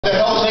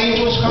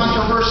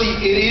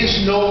controversy? It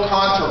is no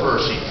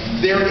controversy.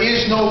 There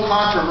is no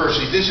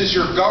controversy. This is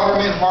your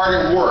government hard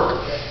at work.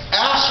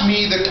 Ask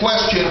me the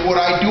question, would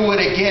I do it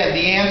again?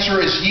 The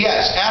answer is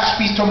yes. Ask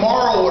me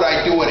tomorrow, would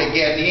I do it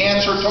again? The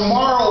answer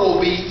tomorrow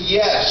will be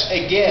yes,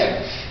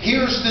 again.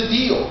 Here's the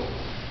deal.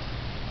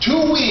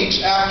 2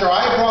 weeks after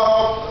I brought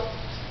up,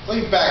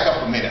 let me back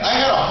up a minute. I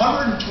had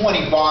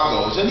 120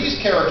 vagos, and these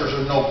characters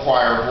are no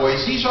choir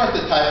boys. These aren't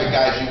the type of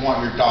guys you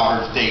want your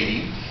daughters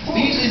dating.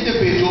 These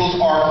individuals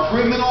are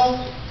criminal,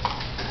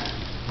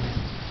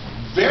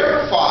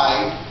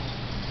 verified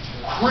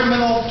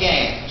criminal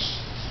gangs.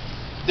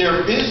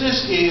 Their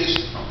business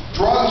is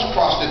drugs,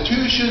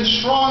 prostitution,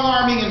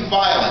 strong-arming, and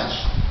violence.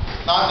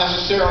 Not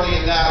necessarily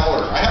in that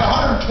order. I had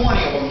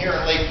 120 of them here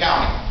in Lake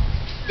County.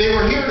 They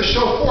were here to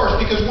show force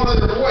because one of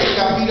their boys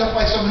got beat up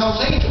by some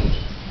Hells Angels.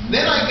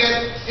 Then I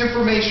get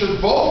information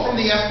both from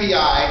the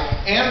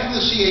FBI and from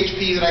the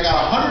CHP that I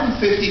got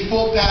 150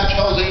 full-patch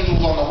Hells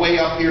Angels on the way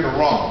up here to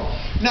Rome.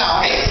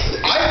 Now,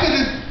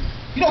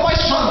 my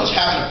son was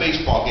having a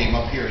baseball game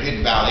up here at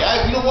Hidden Valley.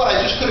 You know what?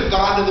 I just could have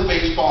gone to the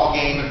baseball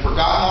game and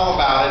forgotten all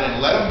about it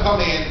and let him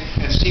come in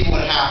and see what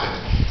happened.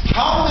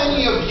 How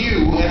many of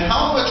you and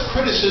how much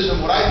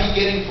criticism would I be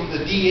getting from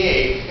the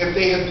DA if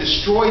they have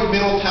destroyed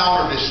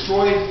Middletown or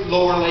destroyed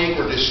Lower Lake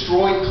or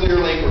destroyed Clear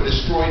Lake or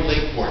destroyed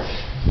Lakeport?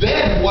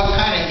 Then what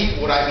kind of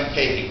heat would I be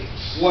taking?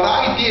 What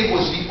I did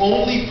was the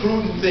only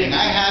prudent thing.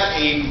 I had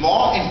a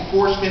law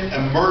enforcement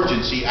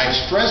emergency. I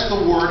stress the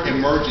word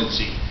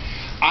emergency.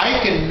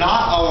 I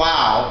cannot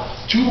allow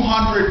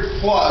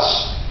 200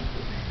 plus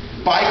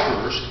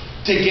bikers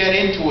to get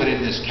into it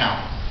in this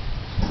county.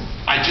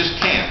 I just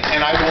can't,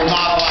 and I will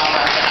not allow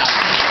that to happen.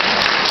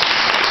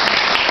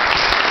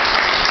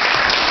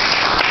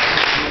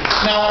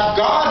 Now,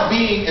 God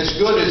being as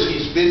good as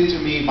He's been to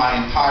me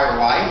my entire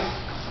life,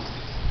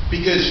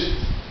 because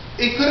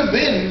it could have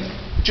been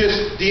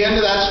just the end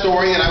of that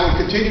story, and I would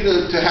continue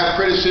to have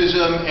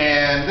criticism,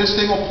 and this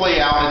thing will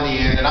play out in the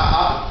end, and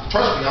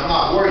trust me, I'm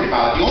not worried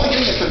about it. The only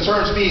thing that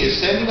concerns me is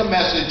sending a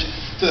message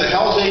to the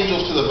Hells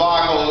Angels, to the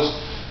Vagos,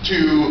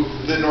 to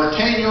the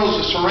Norteños,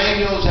 the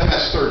Sureños,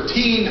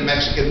 MS-13, the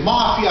Mexican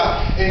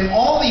Mafia, and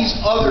all these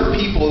other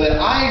people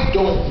that I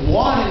don't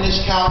want in this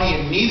county,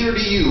 and neither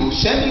do you,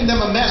 sending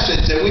them a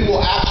message that we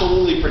will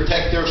absolutely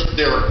protect their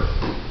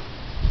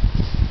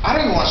I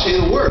don't even want to say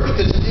the word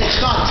because it's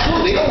not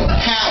true. They don't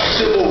have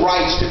civil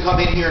rights to come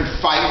in here and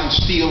fight and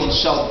steal and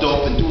sell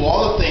dope and do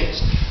all the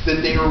things that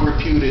they are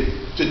reputed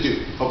to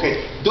do.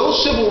 Okay?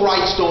 Those civil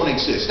rights don't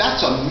exist. That's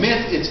a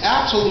myth. It's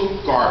absolute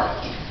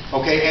garbage.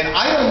 Okay? And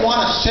I don't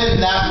want to send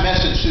that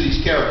message to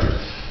these characters.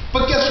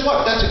 But guess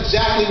what? That's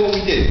exactly what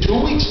we did. 2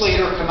 weeks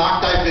later,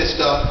 Canocti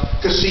Vista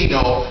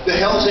Casino, the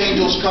Hells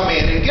Angels come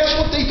in, and guess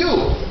what they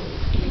do?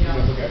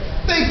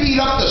 They beat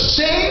up the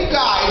same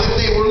guy that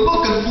they were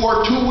looking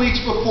for 2 weeks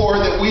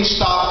before that we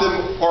stopped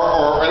them,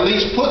 or at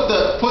least put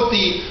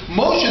the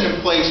motion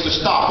in place to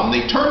stop them.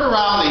 They turned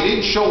around, they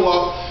didn't show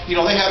up. You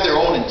know, they have their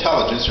own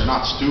intelligence. They're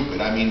not stupid.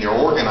 I mean, they're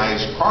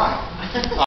organized crime.